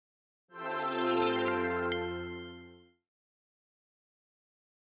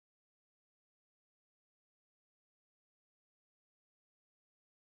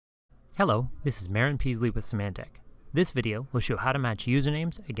Hello, this is Marin Peasley with Symantec. This video will show how to match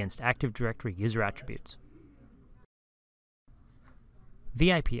usernames against Active Directory user attributes.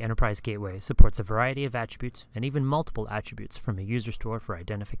 VIP Enterprise Gateway supports a variety of attributes and even multiple attributes from a user store for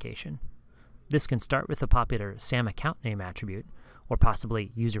identification. This can start with the popular SAM account name attribute, or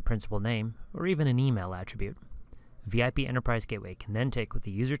possibly user principal name, or even an email attribute. VIP Enterprise Gateway can then take what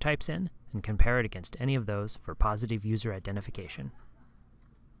the user types in and compare it against any of those for positive user identification.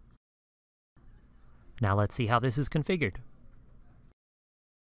 Now let's see how this is configured.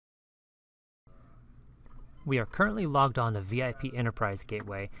 We are currently logged on to VIP Enterprise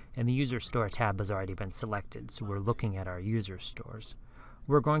Gateway, and the User Store tab has already been selected, so we're looking at our user stores.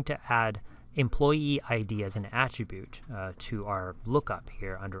 We're going to add employee ID as an attribute to our lookup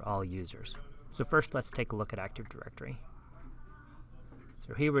here under all users. So first let's take a look at Active Directory.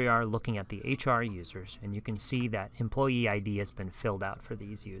 So here we are looking at the HR users, and you can see that employee ID has been filled out for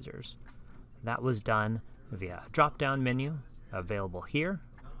these users. That was done via a drop-down menu available here.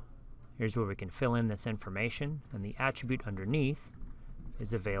 Here's where we can fill in this information, and the attribute underneath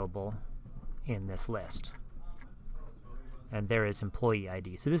is available in this list. And there is employee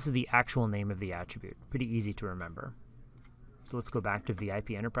ID. So this is the actual name of the attribute. Pretty easy to remember. So let's go back to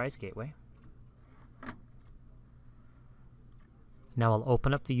VIP Enterprise Gateway. Now I'll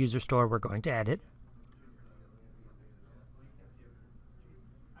open up the user store we're going to edit.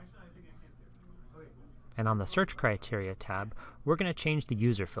 And on the Search Criteria tab, we're going to change the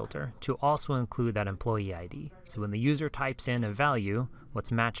user filter to also include that employee ID. So when the user types in a value,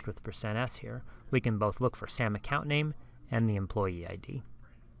 what's matched with %s here, we can both look for SAM account name and the employee ID.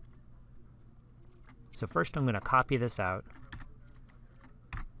 So first I'm going to copy this out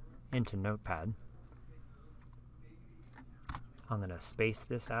into Notepad. I'm going to space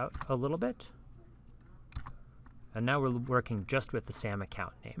this out a little bit. And now we're working just with the SAM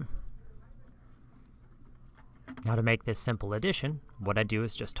account name. Now to make this simple addition, what I do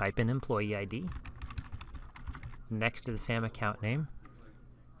is just type in employee ID next to the SAM account name.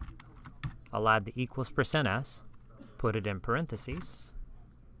 I'll add the equals %s, put it in parentheses,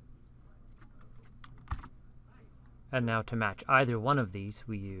 and now to match either one of these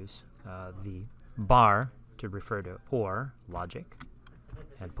we use the bar to refer to OR logic,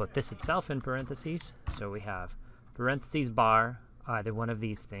 and put this itself in parentheses. So we have parentheses bar, either one of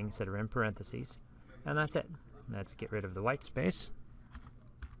these things that are in parentheses, and that's it. Let's get rid of the white space.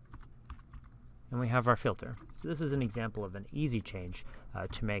 And we have our filter. So this is an example of an easy change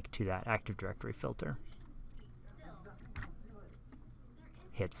to make to that Active Directory filter.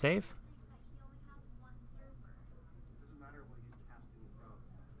 Hit save.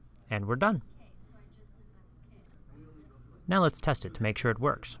 And we're done. Now let's test it to make sure it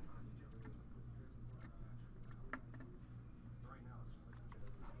works.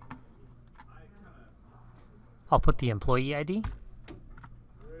 I'll put the employee ID,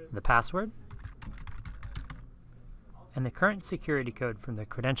 the password, and the current security code from the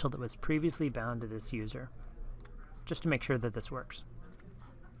credential that was previously bound to this user, just to make sure that this works.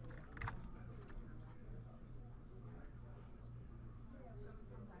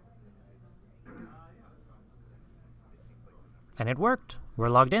 And it worked. We're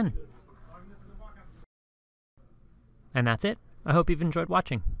logged in. And that's it. I hope you've enjoyed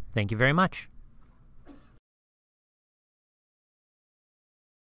watching. Thank you very much.